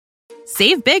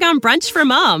Save big on brunch for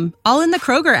mom, all in the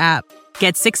Kroger app.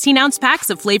 Get 16-ounce packs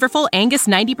of flavorful Angus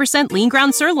 90% lean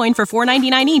ground sirloin for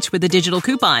 $4.99 each with a digital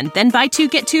coupon. Then buy 2,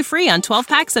 get 2 free on 12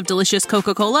 packs of delicious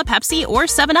Coca-Cola, Pepsi, or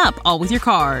 7-Up, all with your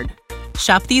card.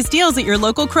 Shop these deals at your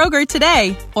local Kroger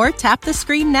today, or tap the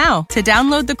screen now to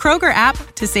download the Kroger app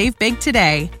to save big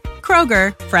today.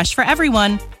 Kroger, fresh for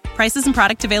everyone. Prices and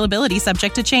product availability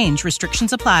subject to change.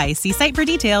 Restrictions apply. See site for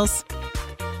details.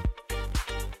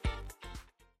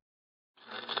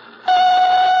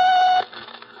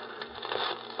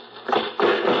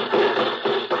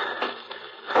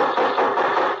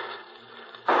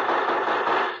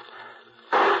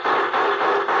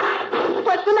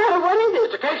 What's the matter? What is it?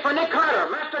 It's a case for Nick Carter,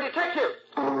 Master Detective.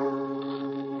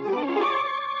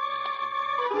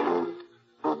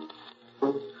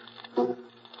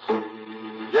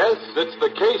 Yes, it's the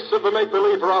case of the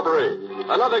make-believe robbery.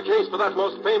 Another case for that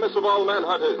most famous of all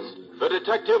manhunters, the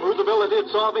detective whose ability at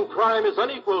solving crime is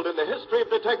unequaled in the history of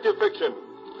detective fiction.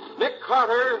 Nick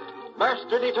Carter,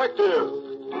 Master Detective.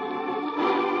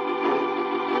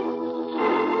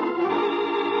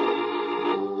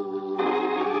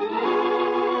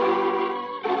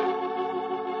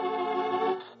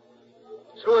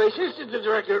 So I says to the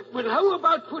director, well, how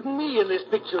about putting me in this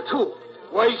picture, too?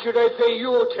 Why should I pay you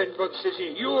 $10, says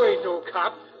he. You ain't no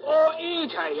cop. Oh,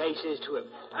 ain't I says to him.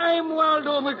 I'm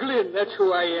Waldo McGlynn, that's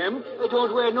who I am. I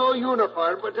don't wear no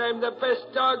uniform, but I'm the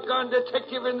best doggone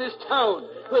detective in this town.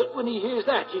 Well, when he hears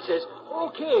that, he says,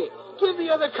 okay, give the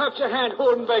other cops a hand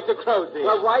holding back the crowd there.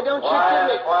 Well, why don't you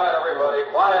Quiet, give me... quiet, everybody,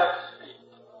 quiet.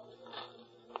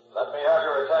 Let me have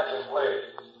your attention, please.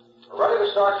 We're ready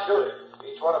to start shooting.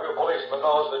 Each one of you policemen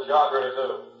knows the job you're to do.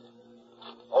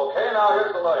 Okay, now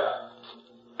here's the layout.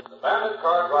 The bandit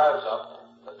car drives up.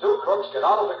 The two crooks get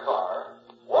out of the car,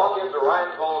 walk into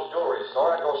Rheingold's jewelry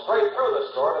store, and go straight through the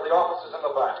store to the offices in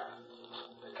the back.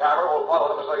 The camera will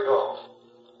follow them as they go.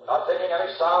 We're not taking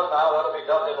any sound now. That'll be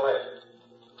done in later.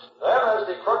 Then, as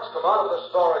the crooks come out of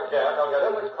the store again, they'll get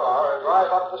in the car and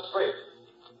drive up the street.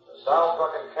 The sound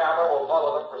truck and camera will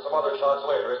follow them for some other shots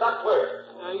later. Is that clear?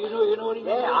 You know what he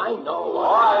means? Yeah, I know.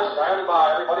 All right, stand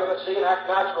by. Everybody in the scene, act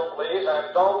natural, please, and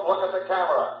don't look at the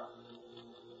camera.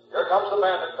 Here comes the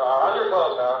bandit car. On your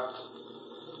toes now.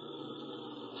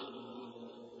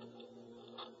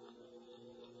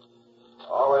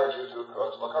 All right, you two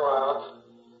crooks, look around.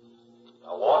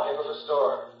 Now walk into the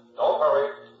store. Don't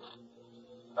hurry.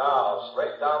 Now,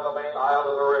 straight down the main aisle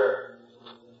to the rear.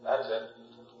 That's it.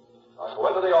 Now go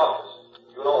into the office.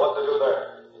 You know what to do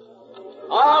there.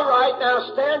 All right, now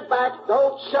stand back.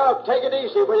 Don't shove. Take it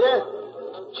easy, will you?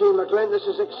 Gee, McGlynn, this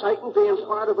is exciting being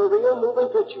part of a real moving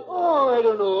picture. Oh, I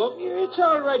don't know. It's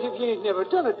all right if you ain't never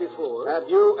done it before. Have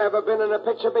you ever been in a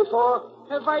picture before?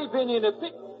 Have I been in a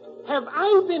picture?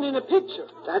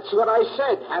 That's what I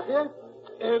said, have you?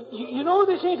 You know,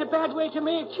 this ain't a bad way to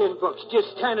make $10,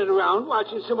 just standing around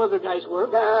watching some other guys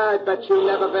work. I bet you've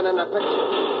never been in a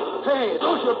picture. Hey,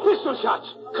 those were pistol shots.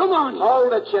 Come on.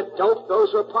 Hold it, you dope.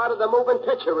 Those were part of the moving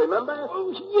picture, remember?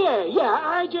 Oh, yeah.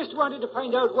 I just wanted to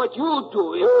find out what you'd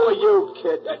do if... Who are you,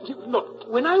 kid? Look,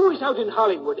 when I was out in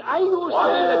Hollywood, I used to...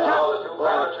 The two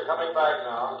bandits are coming back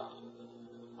now.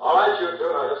 All right, you two,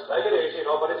 now just take it easy.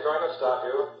 Nobody's going to stop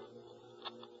you.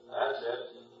 That's it.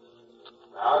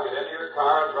 Now get into your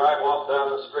car and drive off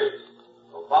down the street.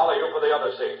 We'll follow you for the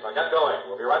other seats. Now get going.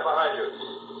 We'll be right behind you.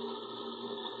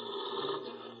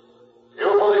 You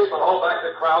policemen hold back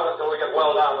the crowd until we get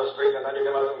well down the street, and then you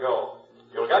can let them go.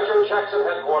 You'll get your checks at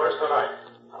headquarters tonight.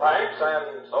 Thanks,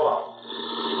 and so long.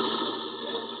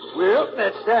 Well,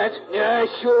 that's that. Yeah, I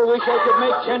sure wish I could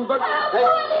make $10.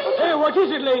 Hey, what is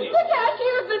it, lady? The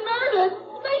cashier's been murdered.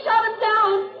 They shot him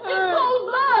down. In cold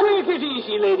blood. Take it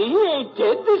easy, lady. He ain't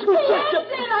dead. This was He just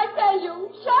ain't dead, I tell you.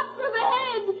 Shot through the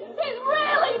head. He's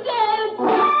really dead.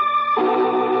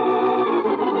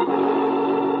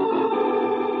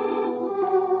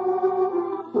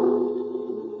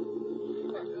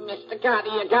 Mr.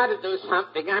 Carter, you gotta do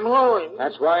something. I'm worried.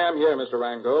 That's why I'm here, Mr.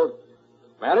 Rheingold.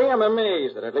 Mary, I'm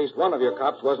amazed that at least one of your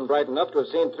cops wasn't bright enough to have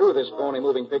seen through this phony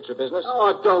moving picture business.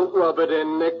 Oh, don't rub it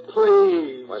in, Nick,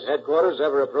 please. Was headquarters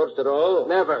ever approached at all?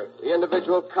 Never. The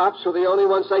individual cops were the only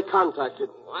ones they contacted.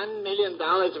 $1 million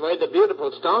worth of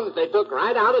beautiful stones they took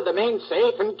right out of the main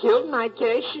safe and killed my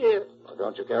cashier. Well,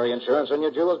 don't you carry insurance on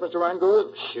your jewels, Mr.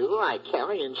 Rheingold? Sure, I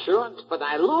carry insurance, but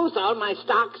I lose all my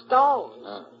stock stones.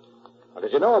 Well,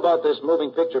 did you know about this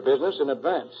moving picture business in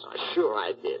advance? Oh, sure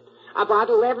I did. About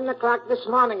 11 o'clock this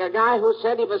morning, a guy who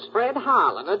said he was Fred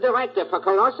Harlan, a director for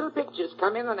Colossal Pictures,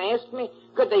 come in and asked me,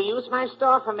 could they use my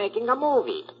store for making a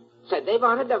movie? Said they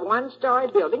wanted a one-story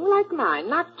building like mine,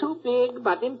 not too big,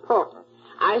 but important.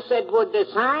 I said, would the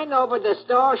sign over the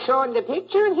store showing the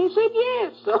picture? And he said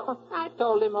yes. So I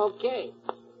told him okay.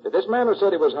 Did this man who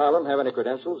said he was Harlan have any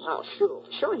credentials? Oh, sure.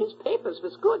 Sure, his papers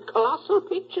was good. Colossal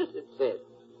pictures, it said.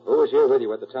 Who was here with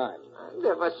you at the time?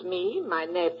 There was me, my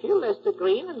nephew, Lester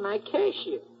Green, and my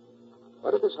cashier.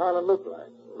 What did this Harlan look like?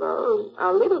 Well,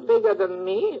 a little bigger than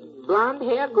me. Blonde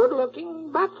hair, good looking,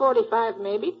 about 45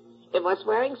 maybe. He was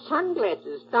wearing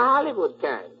sunglasses, the Hollywood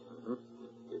kind. Mm-hmm.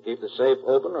 You keep the safe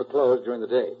open or closed during the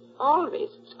day? Always.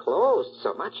 It's closed.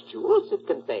 So much jewels it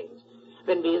contains.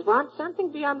 When we want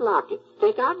something, we unlock it.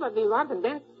 Take out what we want and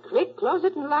then quick close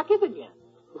it and lock it again.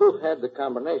 Who had the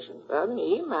combination?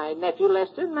 Me, my nephew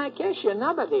Lester, and my cashier,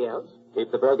 nobody else.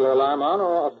 Keep the burglar alarm on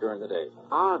or off during the day?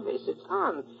 Always, it's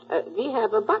on. We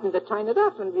have a button to turn it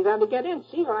off when we want to get in.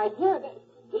 See right here.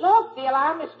 Look, the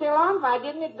alarm is still on. Why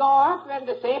didn't it go off when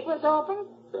the safe was open?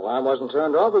 If the alarm wasn't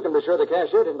turned off, we can be sure the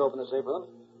cashier didn't open the safe with him.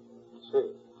 Let's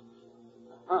see.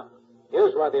 Huh.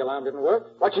 Here's why the alarm didn't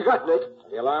work. What you got, Nick?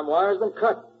 The alarm wire's been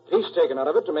cut. Piece taken out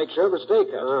of it to make sure it would stay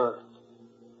cut.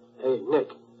 Hey, Nick,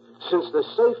 since the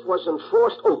safe wasn't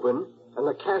forced open and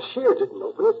the cashier didn't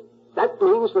open it, that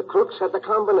means the crooks had the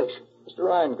combination. Mr.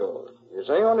 Reingold, you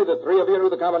say only the three of you knew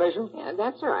the combination? Yeah,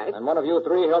 that's right. And one of you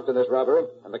three helped in this robbery,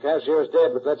 and the cashier's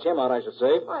dead, which lets him out, I should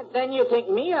say. What, then you think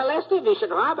me or Lester we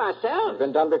should rob ourselves? It's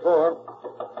been done before.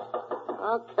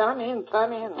 Oh, come in,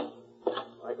 come in.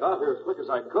 I got here as quick as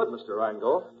I could, Mr.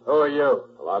 Reingold. Who are you?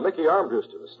 Well, I'm Mickey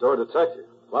Armbruster, the store detective.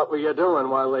 What were you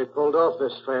doing while they pulled off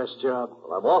this fast job?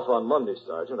 Well, I'm off on Monday,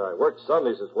 Sergeant. I work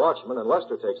Sundays as watchman, and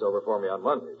Lester takes over for me on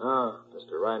Mondays.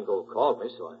 Mr. Reingold called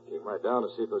me, so I came right down to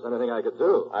see if there was anything I could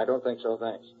do. I don't think so,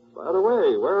 thanks. By the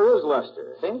way, where is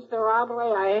Lester? Since the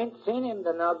robbery, I ain't seen him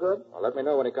to no good. Well, let me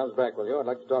know when he comes back, will you? I'd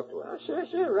like to talk to him. Oh,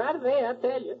 sure, right away, I'll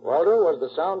tell you. Waldo, was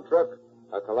the sound truck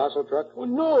a colossal truck? Well,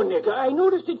 no, Nick. I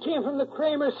noticed it came from the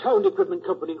Kramer Sound Equipment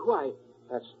Company. Why?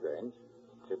 That's strange.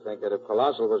 You'd think that if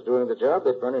Colossal was doing the job,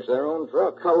 they'd furnish their own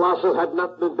truck. Colossal had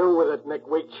nothing to do with it, Nick.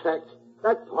 We checked.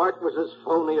 That part was as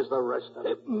phony as the rest of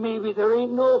it. Maybe there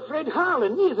ain't no Fred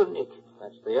Harlan either, Nick.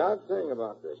 That's the odd thing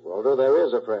about this, Waldo. There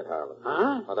is a Fred Harlan.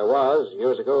 Huh? Well, there was,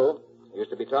 years ago. He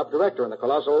used to be top director in the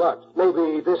Colossal lot.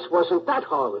 Maybe this wasn't that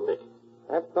Harlan, Nick.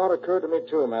 That thought occurred to me,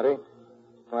 too, Matty.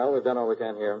 Well, we've done all we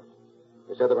can here.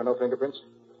 You said there were no fingerprints?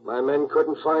 My men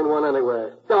couldn't find one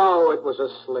anywhere. Oh, it was a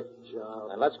slick job.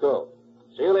 Then let's go.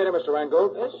 See you later, Mr.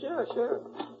 Reingold. Yes, sure.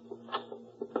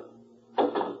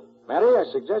 Matty, I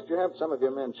suggest you have some of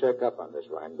your men check up on this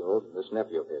Reingold, this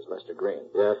nephew of his, Lester Green.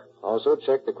 Yeah? Also,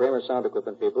 check the Kramer Sound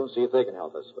Equipment people and see if they can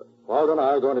help us. Waldo and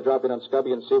I are going to drop in on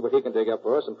Scubby and see what he can dig up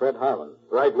for us and Fred Harlan.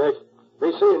 Right, Nick.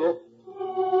 Be seeing you.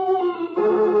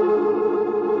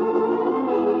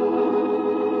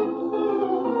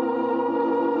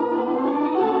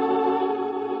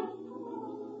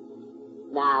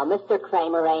 Now, Mr.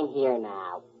 Kramer ain't here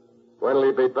now. When'll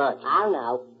he be back? I don't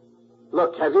know.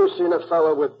 Look, have you seen a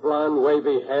fellow with blonde,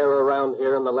 wavy hair around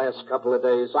here in the last couple of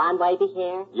days? Blonde, wavy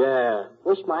hair? Yeah.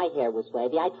 Wish my hair was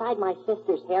wavy. I tried my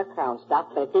sister's hair crown stuff,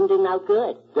 but it didn't do no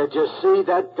good. Did you see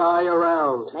that guy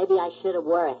around? Maybe I should have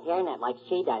wore a hairnet like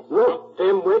she does. Look,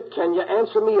 dimwit, can you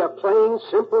answer me a plain,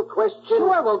 simple question?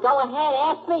 Sure, well, go ahead.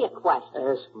 Ask me a question.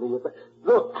 Ask me a...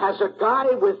 Look, has a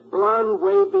guy with blonde,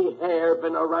 wavy hair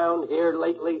been around here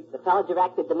lately? The fellow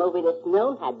directed the movie this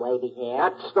noon had wavy hair.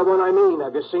 That's the one I mean.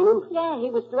 Have you seen him? Yeah,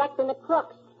 he was directing the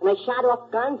crooks. And they shot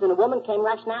off guns, and a woman came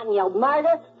rushing out and yelled,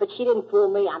 "Murder!" But she didn't fool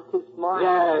me. I'm too smart.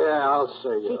 Yeah, I'll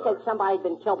see you. She said somebody'd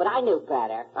been killed, but I knew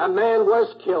better. A man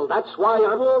was killed. That's why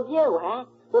I'm... Fooled you, huh?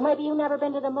 Well, maybe you've never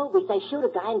been to the movies. They shoot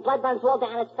a guy, and blood runs all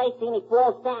down his face, and he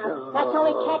falls down. That's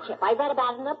only ketchup. I read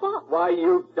about it in a book. Why,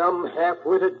 you dumb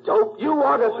half-witted dope. You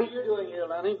ought to be... What are you doing here,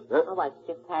 Lonnie? Oh, I was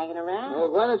just hanging around.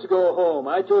 Well, why don't you go home?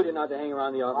 I told you not to hang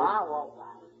around the office.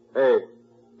 Hey,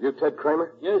 you Ted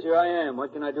Kramer? Yes, sir, I am.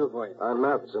 What can I do for you? I'm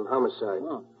Matheson, homicide.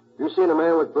 Oh. You seen a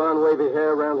man with blonde, wavy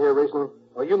hair around here recently?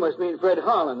 Well, you must mean Fred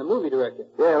Harlan, the movie director.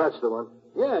 Yeah, that's the one.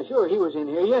 Yeah, sure. He was in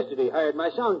here yesterday. Hired my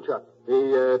sound truck.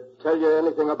 He tell you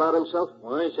anything about himself?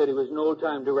 Well, he said he was an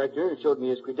old-time director and showed me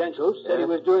his credentials. Said he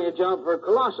was doing a job for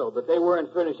Colossal, but they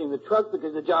weren't furnishing the truck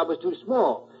because the job was too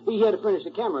small. He had to furnish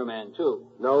the cameraman, too.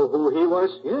 Know who he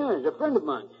was? Yeah, he's a friend of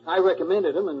mine. I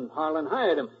recommended him, and Harlan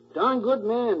hired him. Darn good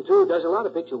man, too. Does a lot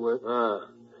of picture work.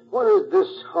 What does this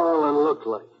Harlan look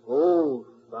like? Oh,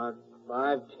 about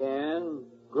 5'10",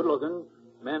 good-looking.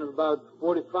 Man of about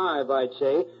 45, I'd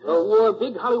say. Wore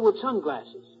big Hollywood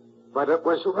sunglasses. But it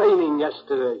was raining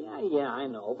yesterday. Yeah, I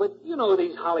know. But you know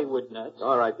these Hollywood nuts.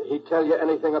 All right. Did he tell you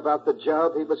anything about the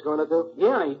job he was going to do?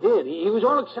 Yeah, he did. He was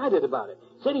all excited about it.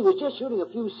 Said he was just shooting a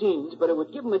few scenes, but it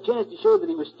would give him a chance to show that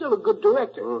he was still a good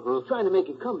director. Mm-hmm. Trying to make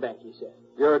a comeback, he said.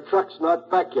 Your truck's not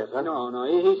back yet, huh? No.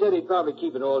 He said he'd probably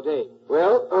keep it all day.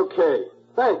 Well, okay.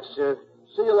 Thanks.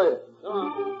 See you later.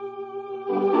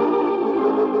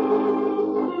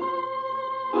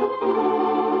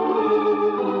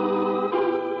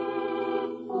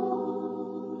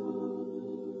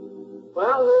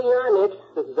 Well, here you are, Nick.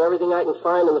 This is everything I can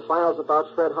find in the files about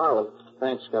Fred Harlan.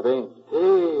 Thanks, Scubby. Hey,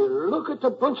 look at the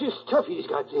bunch of stuff he's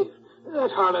got there.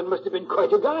 That Harlan must have been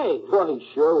quite a guy. Well, he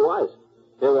sure was.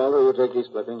 Here, Walter, you take these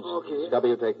clippings. Okay. Scubby,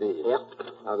 you take these. Yep.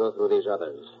 I'll go through these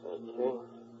others. Okay.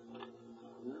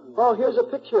 Oh, here's a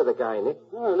picture of the guy, Nick.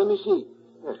 Oh, let me see.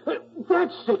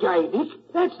 That's the guy, Nick.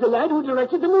 That's the lad who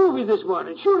directed the movie this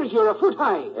morning. Sure as you're a foot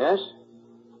high. Yes?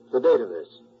 The date of this.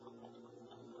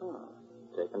 Oh,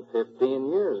 taken 15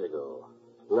 years ago.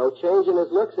 No change in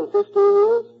his looks in 15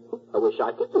 years? I wish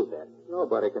I could do that.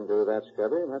 Nobody can do that,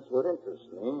 Scubby. That's what interests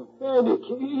me. Yeah, Nick,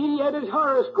 he had his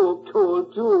horoscope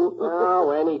told, too.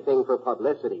 Oh, anything for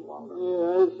publicity, Walter.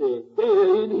 Yeah, I see.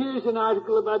 Hey, and here's an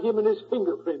article about him and his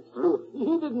fingerprints, too. He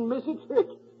didn't miss a trick.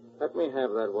 Let me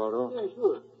have that, Waldo. Yeah,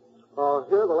 sure. Oh,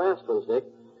 here are the last ones, Nick.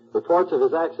 Reports of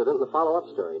his accident and the follow-up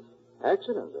stories.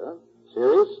 Accident, huh?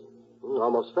 Serious?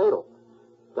 Almost fatal.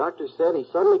 Doctor said he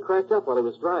suddenly cracked up while he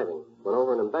was driving, went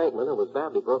over an embankment, and was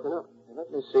badly broken up.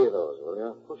 Let me see those, will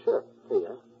you? Oh, sure. Here you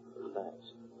are.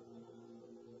 Thanks.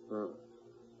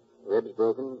 Ribs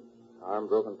broken, arm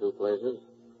broken 2 places,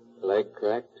 leg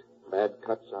cracked, bad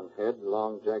cuts on head,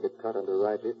 long jagged cut under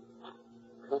right ear.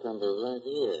 Cut under right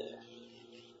ear.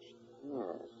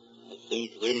 Yes, I seem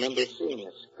to remember seeing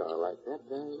a scar like that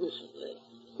very recently.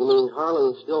 You mean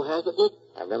Harlan still has it, Nick?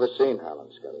 I've never seen Harlan,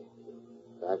 Scubby.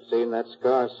 But I've seen that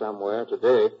scar somewhere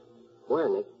today. Where,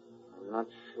 Nick? I'm not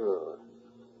sure.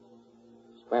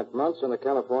 Spent months in the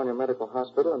California Medical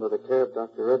Hospital under the care of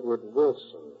Dr. Edward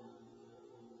Wilson.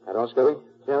 That all, Scubby?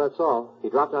 Yeah, that's all. He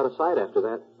dropped out of sight after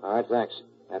that. All right, thanks.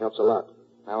 That helps a lot.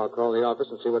 Now I'll call the office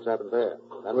and see what's happened there.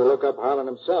 Then we'll look up Harlan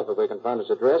himself if we can find his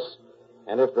address.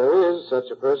 And if there is such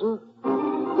a person...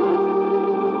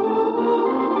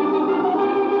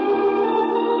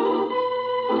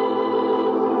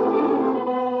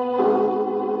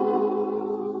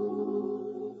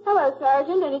 Hello,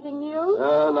 Sergeant. Anything new?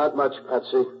 Not much,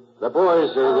 Patsy. The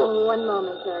boys are... Oh, one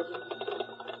moment, Sergeant.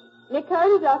 Nick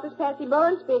Carter's office, Patsy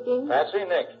Bowen speaking. Patsy,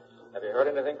 Nick. Have you heard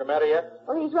anything from Matty yet?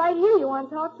 Oh, he's right here. You want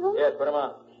to talk to him? Yes, put him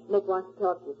on. Nick wants to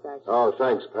talk to you, Sergeant. Oh,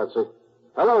 thanks, Patsy.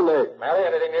 Hello, Nick. Matty,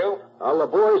 anything new? Well, the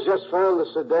boys just found the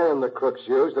sedan the crooks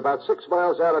used about 6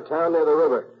 miles out of town near the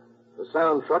river. The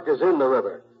sound truck is in the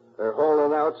river. They're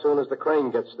hauling out soon as the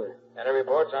crane gets there. Any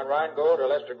reports on Rheingold or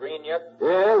Lester Green yet?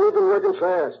 Yeah, we've been working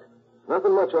fast.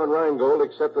 Nothing much on Rheingold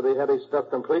except that he had his stuff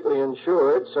completely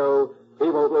insured, so he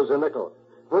won't lose a nickel.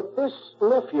 But this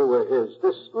nephew of his,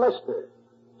 this Lester,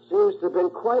 seems to have been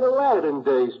quite a lad in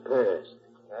days past.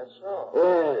 That's so.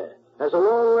 Yeah. Has a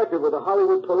long record with the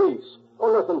Hollywood police.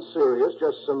 Oh, nothing serious,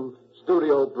 just some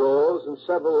studio brawls and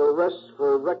several arrests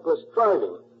for reckless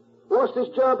driving. Lost his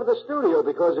job at the studio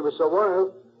because he was so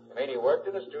wild. You mean he worked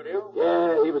in the studio?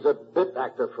 Yeah, he was a bit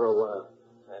actor for a while.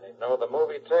 Then he'd know the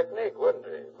movie technique, wouldn't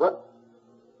he? What?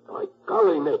 My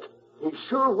golly, Nick, he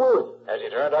sure would. Has he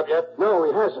turned up yet? No,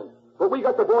 he hasn't. But we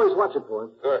got the boys watching for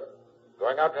him. Good.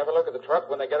 Going out to have a look at the truck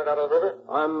when they get it out of the river?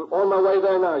 I'm on my way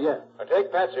there now, yeah. Now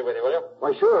take Patsy with you, will you?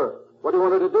 Why, sure. What do you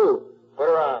want her to do? Put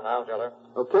her on, I'll tell her.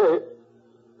 Okay.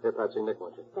 Here, Patsy, Nick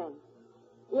wants you. Thanks.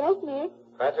 Yes, Nick?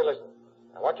 Patsy, listen.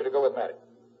 I want you to go with Matty.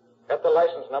 Get the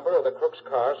license number of the crook's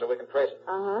car so we can trace it.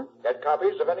 Uh-huh. Get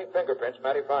copies of any fingerprints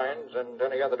Matty finds and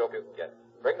any other dope you can get.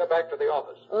 Bring them back to the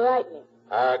office. All right, Nick.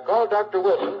 Call Dr.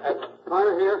 Wilson at...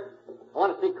 Carter here. I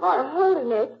want to see Carter. Hold it,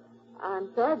 Nick. I'm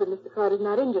sorry, but Mr. Carter's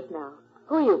not in just now.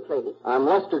 Who are you, please? I'm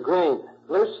Lester Green.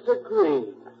 Lester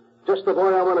Green. Just the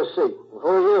boy I want to see. Who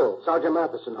are you? Sergeant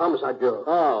Matheson, Homicide Bureau.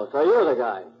 Oh, so you're the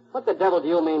guy. What the devil do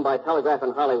you mean by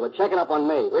telegraphing Hollywood, checking up on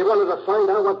me? We wanted to find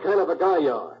out what kind of a guy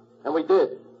you are. And we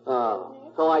did. Oh,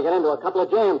 so I get into a couple of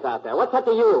jams out there. What's that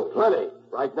to you? Plenty.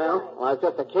 Right now? Well, I was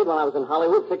just a kid when I was in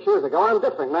Hollywood 6 years ago. I'm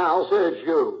different now. Says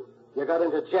you. You got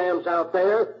into jams out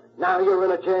there. Now you're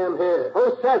in a jam here.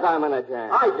 Who says I'm in a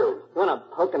jam? I do. You want a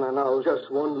poke in the nose?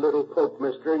 Just one little poke,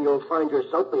 mister, and you'll find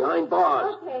yourself behind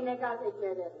bars. Okay, Nick, I'll take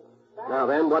care of it. Bye. Now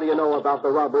then, what do you know about the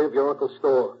robbery of your uncle's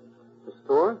store? The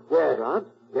store? Yeah. Rob?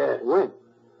 Yeah. When?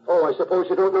 Oh, I suppose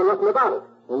you don't know nothing about it.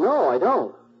 Well, no, I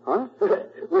don't. Huh?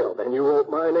 Well, then you won't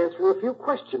mind answering a few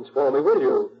questions for me, will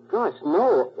you? Gosh,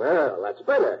 no. Well, that's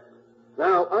better.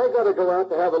 Now, I gotta go out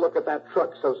to have a look at that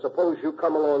truck, so suppose you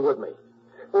come along with me.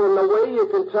 On the way, you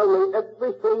can tell me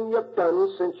everything you've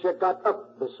done since you got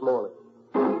up this morning.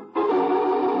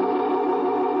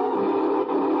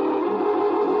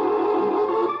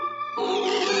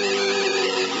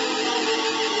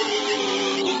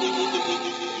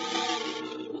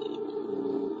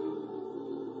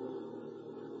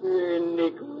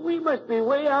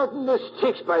 out in the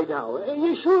sticks by now. Are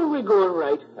you sure we're going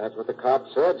right? That's what the cop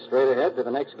said. Straight ahead to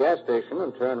the next gas station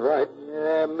and turn right.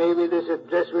 Yeah, maybe this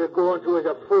address we're going to is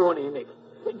a phony, Nick.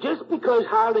 Just because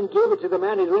Harlan gave it to the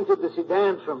man he rented the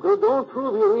sedan from, don't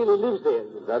prove he really lives there.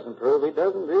 It doesn't prove he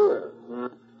doesn't either.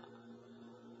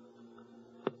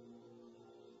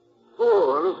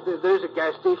 Oh, look, there's a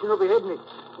gas station overhead, Nick.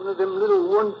 One of them little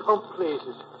one-pump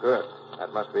places. Good.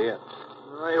 That must be it.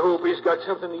 I hope he's got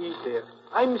something to eat there.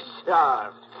 I'm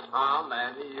starved. How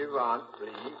many you want,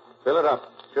 please? Fill it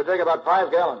up. Should take about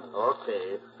 5 gallons.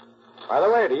 Okay. By the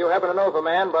way, do you happen to know if a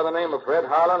man by the name of Fred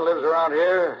Harlan lives around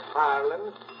here?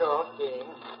 Harlan, sure thing.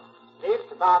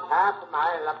 Lives about half a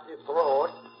mile up this road.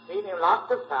 Seen him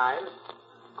lots of times.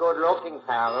 Good-looking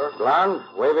feller. Blonde,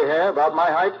 wavy hair, about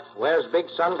my height, wears big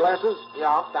sunglasses?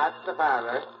 Yup, that's the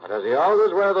feller. Does he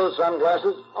always wear those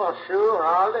sunglasses? Oh, sure,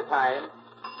 all the time.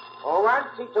 Oh, once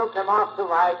he took them off to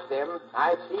wipe them.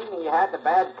 I seen he had a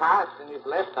bad cast in his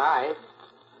left eye.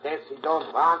 Guess he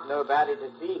don't want nobody to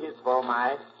see his bum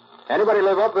eye. Anybody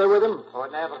live up there with him? Oh,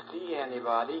 never see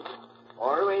anybody.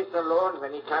 Always alone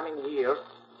when he come in here.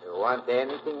 You want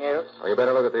anything else? Well, you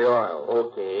better look at the oil.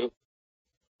 Okay.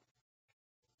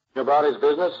 About his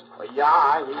business? Oh,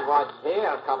 yeah, he was here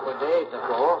a couple of days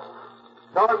ago.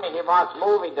 Told me he was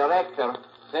movie director.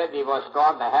 Said he was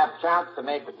going to have chance to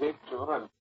make a picture and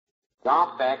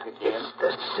jump back again. It's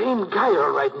the same guy,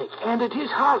 all right, Nick. And it is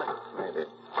Harlan. Maybe.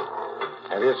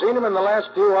 Have you seen him in the last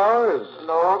few hours?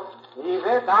 No. He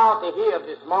went out of here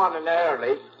this morning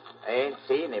early. I ain't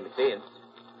seen him since.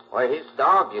 Well, his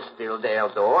dog is still there,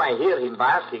 though. I hear him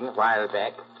barking a while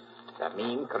back. The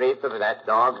mean creature, that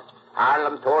dog.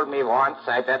 Harlan told me once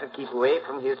I better keep away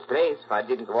from his place if I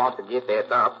didn't want to get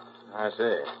that up. I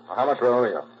see. Well, how much will owe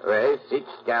you? Well, 6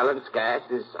 gallons gas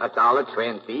is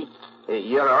 $1.20.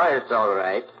 Your oil's all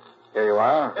right. Here you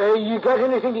are. You got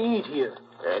anything to eat here?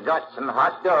 Got some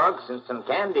hot dogs and some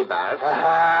candy bars.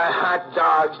 Hot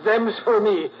dogs. Them's for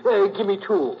me. Give me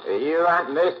 2. You want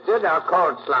mustard or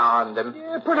coleslaw on them?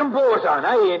 Put them both on.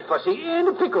 I ain't fussy. And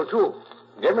a pickle, too.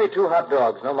 Give me 2 hot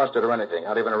dogs. No mustard or anything.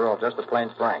 Not even a roll. Just the plain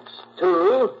Franks.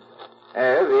 2?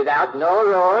 Without no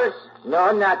rolls?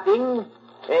 No nothing?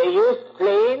 Just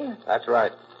plain? That's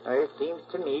right. It seems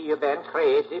to me you've been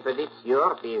crazy, but it's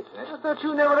your business. I thought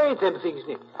you never ate them things,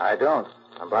 Nick. I don't.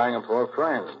 I'm buying them for a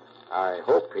friend. I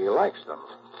hope he likes them.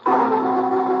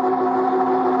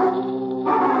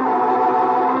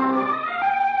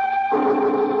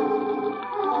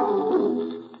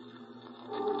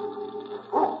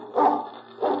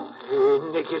 Hey,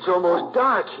 Nick, it's almost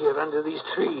dark here under these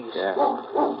trees. Yeah.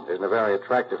 It isn't a very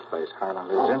attractive place Harlan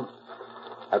lives in.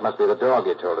 That must be the dog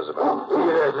he told us about.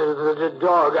 Yeah, the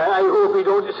dog. I hope he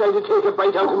don't decide to take a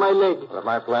bite out of my leg. Well, if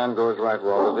my plan goes right,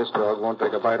 Walter, this dog won't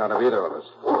take a bite out of either of us.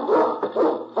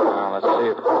 Now, let's see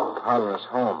if Harlan is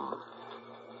home.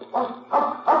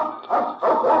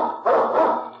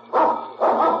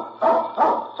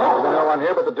 Seems to be no one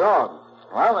here but the dog.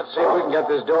 Well, let's see if we can get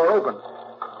this door open.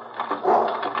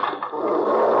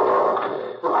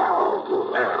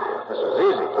 There. This was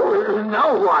easy.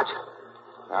 Now what?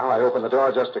 Now I open the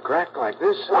door just a crack like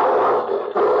this.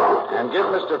 And give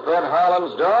Mr. Fred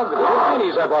Harlan's dog the 2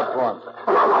 guineas I bought for him.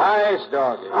 Nice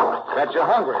doggy. Bet you're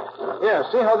hungry. Here,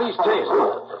 see how these taste.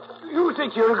 You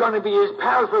think you're going to be his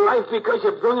pal for life because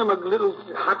you brung him a little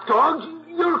hot dog?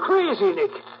 You're crazy,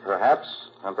 Nick. Perhaps,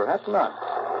 and perhaps not.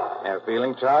 You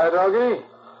feeling tired, doggy?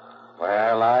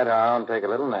 Well, lie down, take a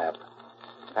little nap.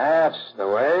 That's the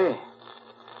way.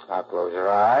 Now close your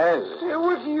eyes. Hey,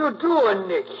 what are you doing,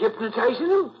 Nick? Hypnotizing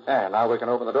him? And now we can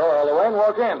open the door all the way and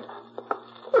walk in.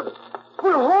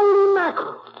 Well, holy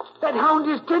mackerel. That hound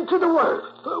is dead to the world.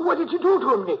 What did you do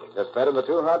to him, Nick? Just fed him the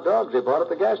 2 hot dogs he bought at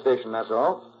the gas station, that's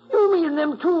all. You mean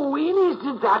them 2 weenies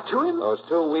did that to him? Those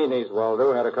 2 weenies,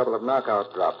 Waldo, had a couple of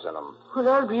knockout drops in them. Well,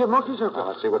 that'll be a monkey's Now, effort.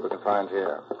 let's see what we can find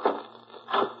here.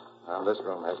 Well, this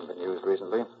room hasn't been used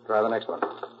recently. Try the next one.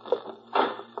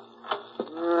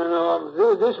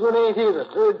 No, this one ain't either.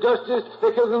 The dust is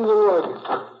thicker than the rug.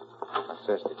 That's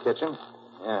just the kitchen.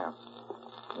 Yeah.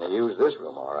 They used this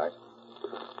room, all right.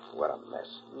 What a mess.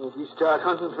 If you start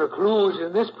hunting for clues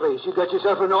in this place, you got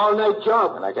yourself an all-night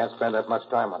job. And I can't spend that much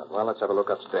time on it. Well, let's have a look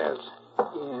upstairs.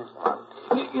 Yeah.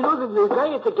 You know, the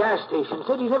guy at the gas station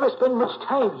said he never spent much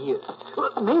time here.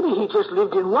 Well, maybe he just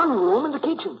lived in one room in the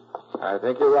kitchen. I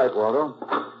think you're right, Waldo.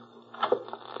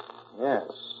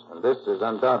 Yes. And this is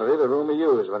undoubtedly the room he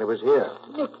used when he was here.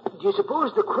 Nick, do you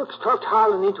suppose the crooks talked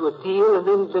Harlan into a deal and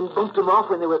then bumped him off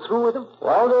when they were through with him?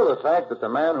 Waldo, the fact that the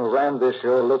man who ran this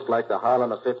show looked like the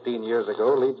Harlan of 15 years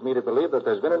ago leads me to believe that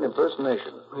there's been an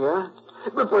impersonation. Yeah?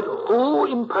 But who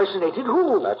impersonated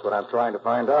who? That's what I'm trying to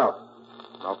find out.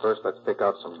 Now, first, let's pick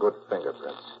out some good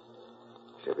fingerprints.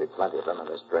 Should be plenty of them on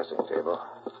this dressing table.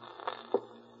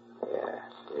 Yeah,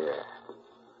 here.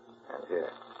 And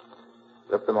here.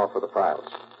 Lift them off for the files.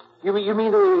 You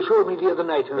mean they showed me the other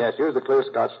night, huh? Yes, use the clear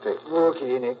Scotch tape.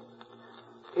 Okay, Nick.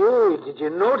 Hey, did you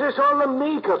notice all the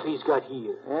makeup he's got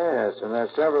here? Yes, and there's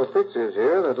several pictures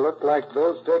here that look like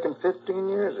those taken 15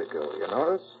 years ago. You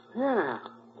notice? Yeah.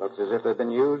 Looks as if they've been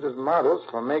used as models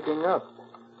for making up.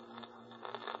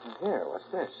 And here, what's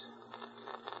this?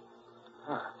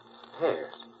 Hair.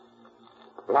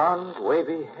 Blonde,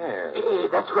 wavy hair. Hey,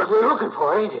 that's what we're looking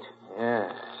for, ain't it?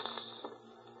 Yes.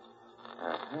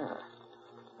 Uh-huh.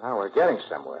 Now we're getting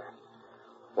somewhere.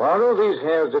 Waldo, these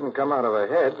hairs didn't come out of a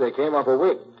head. They came off a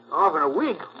wig. Off in a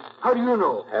wig? How do you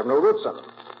know? Have no roots on them.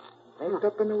 Made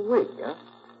up in a wig, huh?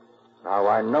 Now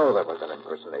I know that was an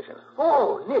impersonation.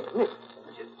 Oh, Nick.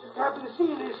 Just happened to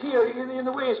see this here in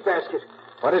the wastebasket.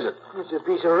 What is it? It's a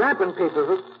piece of wrapping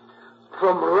paper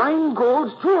from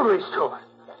Rheingold's jewelry store.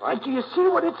 What? Do you see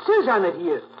what it says on it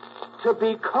here? To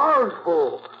be called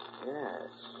for. Yes.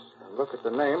 And look at the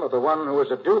name of the one who was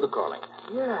to do the calling.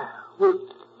 Yeah. Well,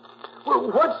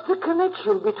 what's the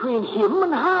connection between him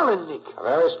and Harlan, Nick? A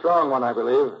very strong one, I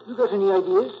believe. You got any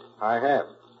ideas? I have.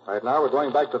 Right now, we're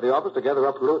going back to the office to gather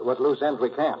up what loose ends we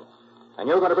can. And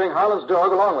you're going to bring Harlan's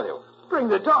dog along with you. Bring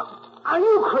the dog? Are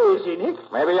you crazy, Nick?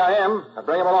 Maybe I am. But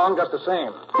bring him along just the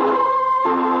same.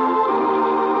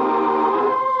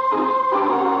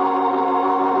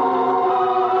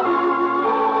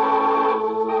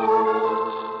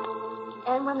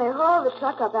 And when they hauled the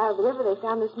truck up out of the river, they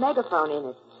found this megaphone in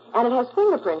it. And it has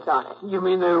fingerprints on it. You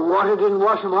mean the water didn't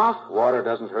wash them off? Water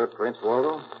doesn't hurt prints,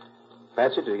 Waldo.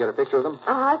 Patsy, did you get a picture of them?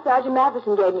 Uh-huh. Sergeant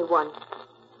Matheson gave me one.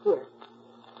 Here.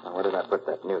 Now, where did I put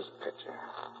that news picture?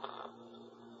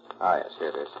 Ah, yes, here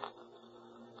it is.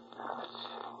 Now, let's see.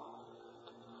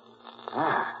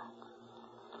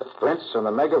 The prints on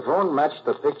the megaphone matched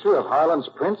the picture of Harlan's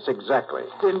prints exactly.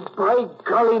 Then, by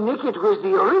golly, Nick, it was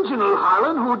the original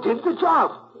Harlan who did the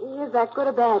job. Is that good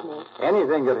or bad, Nick?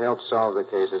 Anything that helps solve the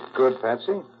case is good,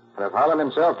 Patsy. And if Harlan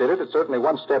himself did it, it's certainly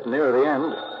one step nearer the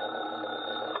end.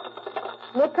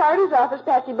 Nick Carter's office,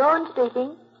 Patsy Bowen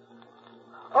speaking.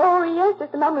 Oh, yes,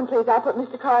 just a moment, please. I'll put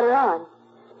Mr. Carter on.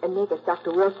 And Nick, it's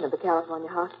Dr. Wilson of the California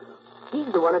Hospital.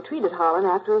 He's the one who treated Harlan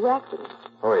after his accident.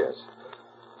 Oh, yes.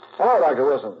 Hello, Dr.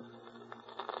 Wilson.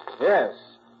 Yes.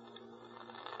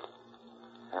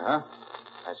 Uh-huh.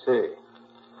 I see.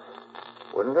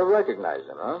 Wouldn't have recognized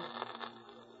him, huh?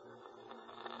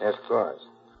 Yes, of course.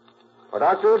 Well,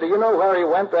 Doctor, do you know where he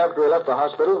went after he left the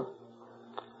hospital?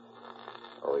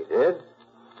 Oh, he did?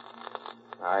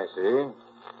 I see.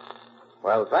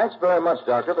 Well, thanks very much,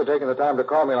 Doctor, for taking the time to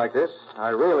call me like this. I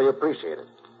really appreciate it.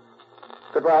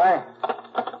 Goodbye.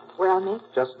 Well, Nick?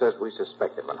 Just as we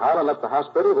suspected. When Harlan left the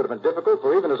hospital, it would have been difficult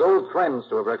for even his old friends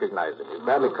to have recognized him. He was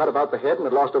badly cut about the head and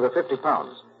had lost over 50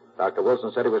 pounds. Dr.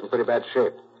 Wilson said he was in pretty bad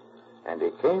shape. And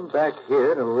he came back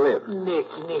here to live. Nick,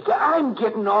 I'm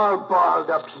getting all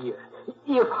balled up here.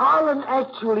 If Harlan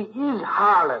actually is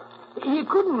Harlan, he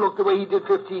couldn't look the way he did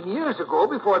 15 years ago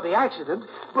before the accident.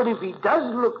 But if he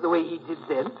does look the way he did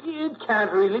then, it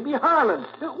can't really be Harlan,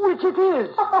 which it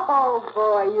is. Oh,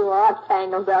 boy, you are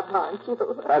tangled up, aren't you?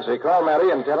 Patsy, call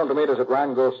Matty and tell him to meet us at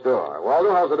Rheingold's store.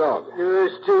 Waldo, how's the dog? You're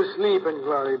still sleeping,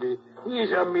 Glory be. He's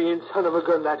a mean son of a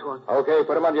gun, that one. Okay,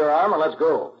 put him under your arm and let's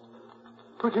go.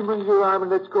 Put him under your arm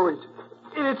and let's go.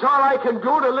 It's all I can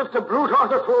do to lift the brute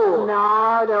off the floor.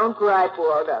 No, don't gripe,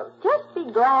 Waldo. Just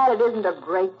be glad it isn't a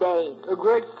Great Dane. A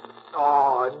great...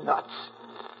 Oh, nuts.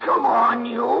 Come on,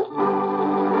 you.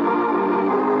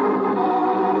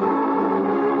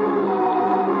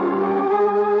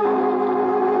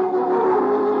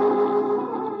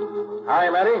 Hi,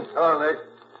 Matty. Hello, Nick.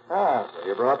 Ah, so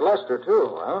you brought Lester,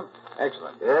 too, huh?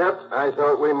 Excellent. Yep, I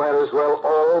thought we might as well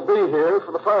all be here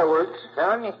for the fireworks. So,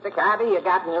 Mr. Carter, you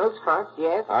got news for us,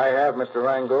 yes? I have, Mr.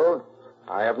 Rheingold.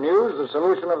 I have news, the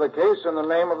solution of the case, and the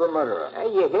name of the murderer.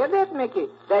 You hear that, Mickey?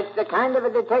 That's the kind of a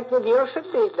detective you should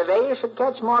be. The way you should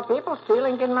catch more people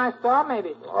stealing in my store,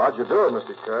 maybe. Well, how'd you do it,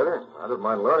 Mr. Carter? I don't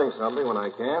mind learning something when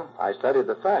I can. I studied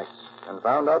the facts and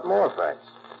found out more facts.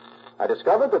 I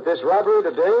discovered that this robbery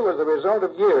today was the result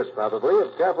of years, probably,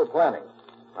 of careful planning,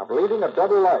 of leading a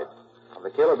double life, of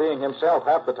the killer being himself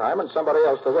half the time and somebody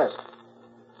else the rest.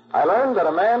 I learned that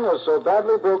a man was so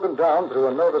badly broken down through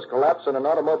a nervous collapse in an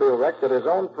automobile wreck that his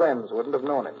own friends wouldn't have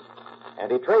known him.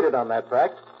 And he traded on that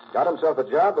fact, got himself a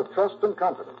job of trust and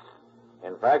confidence.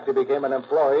 In fact, he became an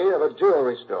employee of a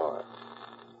jewelry store.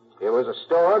 He was a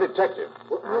store detective.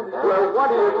 Well, what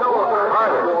do you know about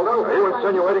Carter, Waldo? Are you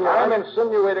insinuating that? I'm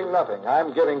insinuating nothing.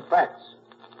 I'm giving facts.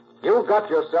 You got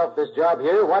yourself this job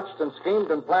here, watched and schemed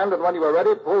and planned, and when you were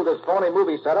ready, pulled this phony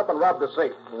movie setup and robbed the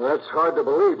safe. That's hard to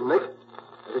believe, Nick.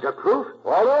 Have you got proof?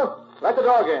 Waldo, let the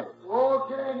dog in.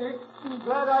 Okay, Nick. I'm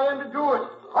glad I am to do it.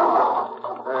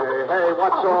 Hey,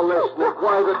 what's all this, Nick?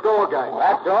 Why the dog act?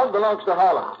 That dog belongs to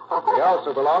Harlan. He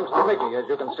also belongs to Mickey, as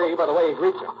you can see by the way he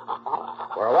greets him.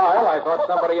 For a while, I thought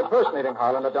somebody impersonating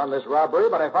Harlan had done this robbery,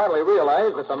 but I finally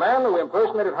realized that the man who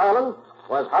impersonated Harlan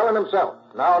was Harlan himself,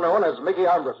 now known as Mickey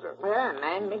Armbruster. Well,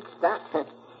 man, mixed up.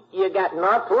 You got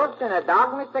more proofs than a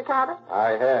dog, Mr. Carter?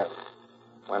 I have.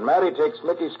 When Matty takes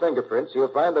Mickey's fingerprints,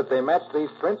 he'll find that they match these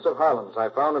prints of Harlan's I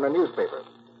found in a newspaper.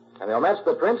 And they'll match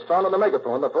the prints found on the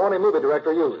megaphone the phony movie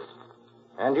director used.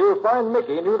 And you'll find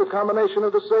Mickey knew the combination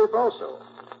of the safe also.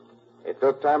 It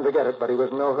took time to get it, but he was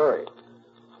in no hurry.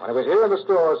 When he was here in the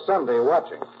store Sunday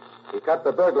watching, he cut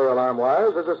the burglar alarm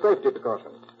wires as a safety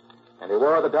precaution. And he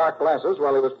wore the dark glasses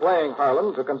while he was playing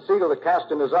Harlan to conceal the cast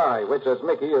in his eye, which, as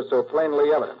Mickey, is so plainly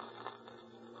evident.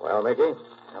 Well, Mickey,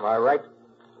 am I right?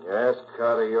 Yes,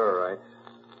 Carter, you're right.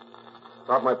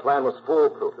 Thought my plan was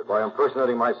foolproof. That by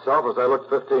impersonating myself as I looked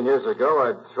 15 years ago,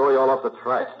 I'd throw you all off the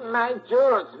track. My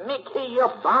jewels, Mickey, you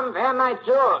bum, they're my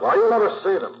jewels. Well, you'll never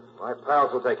see them. My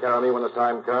pals will take care of me when the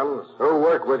time comes. Who'll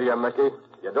work with you, Mickey?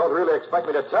 You don't really expect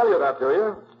me to tell you that, do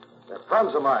you? They're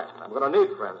friends of mine. I'm going to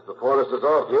need friends before this is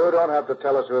over. You don't have to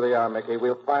tell us who they are, Mickey.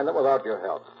 We'll find them without your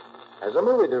help. As a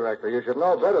movie director, you should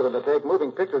know better than to take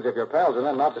moving pictures of your pals and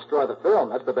then not destroy the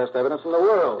film. That's the best evidence in the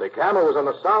world. The camera was on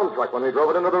the sound truck when we drove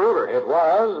it into the river. It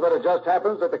was, but it just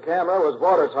happens that the camera was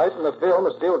watertight and the film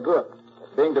is still good.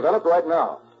 It's being developed right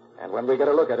now. And when we get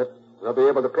a look at it, we'll be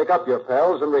able to pick up your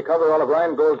pals and recover all of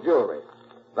Rheingold's jewelry.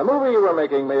 The movie you were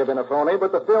making may have been a phony,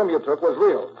 but the film you took was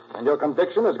real. And your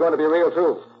conviction is going to be real,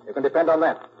 too. You can depend on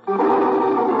that.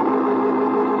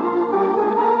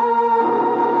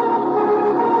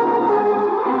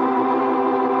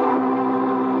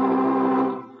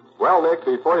 Well, Nick,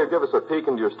 before you give us a peek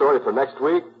into your story for next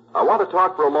week, I want to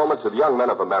talk for a moment to the young men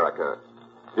of America.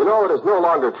 You know, it is no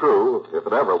longer true, if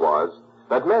it ever was,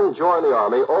 that men join the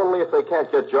Army only if they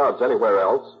can't get jobs anywhere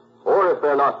else, or if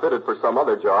they're not fitted for some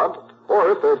other job, or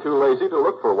if they're too lazy to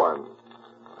look for one.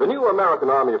 The new American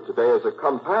Army of today is a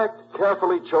compact,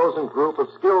 carefully chosen group of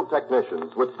skilled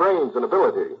technicians with brains and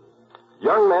ability.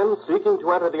 Young men seeking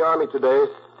to enter the Army today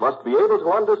must be able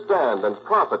to understand and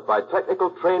profit by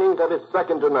technical training that is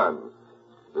second to none.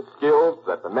 The skills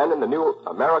that the men in the new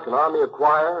American Army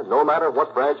acquire, no matter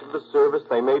what branch of the service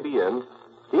they may be in,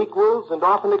 equals and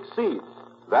often exceeds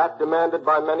that demanded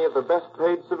by many of the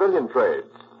best-paid civilian trades.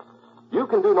 You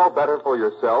can do no better for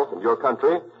yourself and your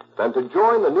country than to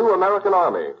join the new American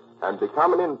Army and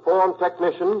become an informed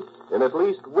technician in at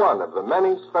least one of the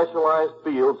many specialized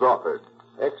fields offered.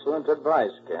 Excellent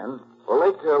advice, Ken. Well,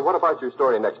 Nick, what about your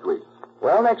story next week?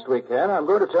 Well, next week, Ken, I'm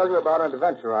going to tell you about an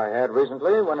adventure I had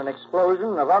recently when an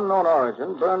explosion of unknown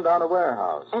origin burned down a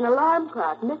warehouse. An alarm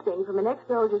clock missing from an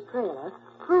ex-soldier's trailer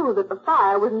proved that the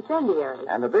fire was incendiary.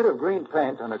 And a bit of green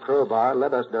paint on a crowbar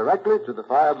led us directly to the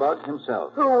firebug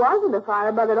himself. Who wasn't a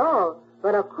firebug at all,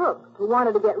 but a crook who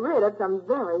wanted to get rid of some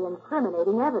very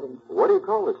incriminating evidence. What do you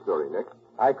call this story, Nick?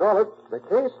 I call it The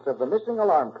Case of the Missing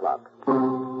Alarm Clock.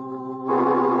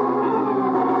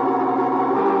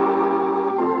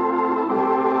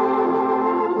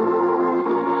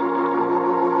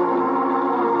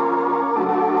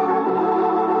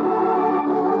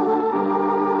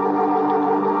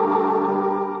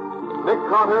 Nick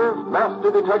Carter,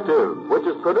 Master Detective, which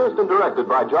is produced and directed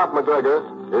by Jock McGregor,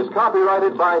 is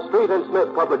copyrighted by Street and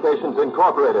Smith Publications,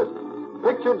 Incorporated.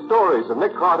 Pictured stories of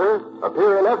Nick Carter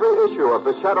appear in every issue of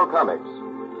the Shadow Comics.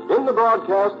 In the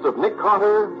broadcasts of Nick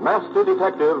Carter, Master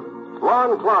Detective,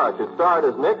 Lon Clark is starred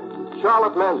as Nick,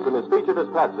 Charlotte Manson is featured as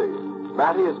Patsy.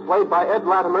 Matty is played by Ed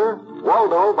Latimer,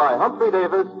 Waldo by Humphrey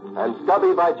Davis, and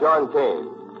Stubby by John Kane.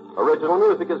 Original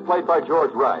music is played by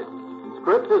George Wright.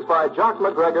 Script is by Jock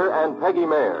McGregor and Peggy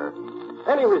Mayer.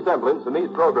 Any resemblance in these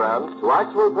programs to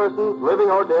actual persons, living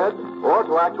or dead, or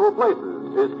to actual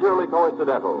places is purely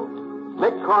coincidental.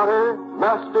 Nick Carter,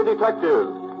 Master Detective,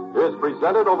 is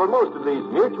presented over most of these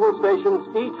mutual stations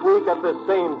each week at the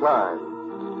same time.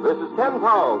 This is Ken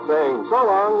Powell saying so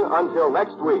long until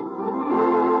next week.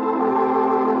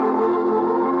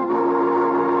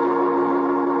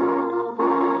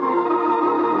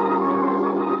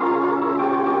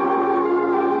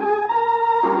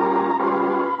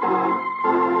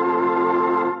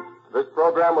 This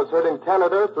program was heard in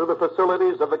Canada through the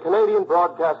facilities of the Canadian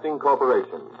Broadcasting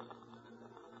Corporation.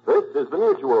 This is the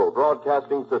Mutual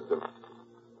Broadcasting System.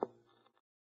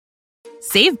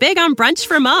 Save big on brunch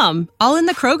for mom, all in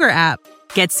the Kroger app.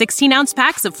 Get 16-ounce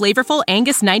packs of flavorful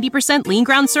Angus 90% lean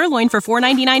ground sirloin for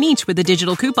 $4.99 each with a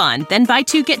digital coupon. Then buy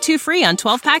 2, get 2 free on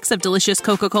 12 packs of delicious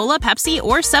Coca-Cola, Pepsi,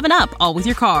 or 7-Up, all with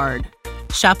your card.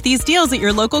 Shop these deals at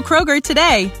your local Kroger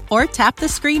today, or tap the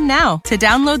screen now to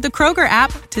download the Kroger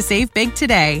app to save big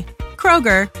today.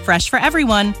 Kroger, fresh for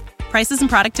everyone. Prices and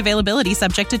product availability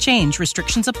subject to change.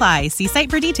 Restrictions apply. See site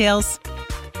for details.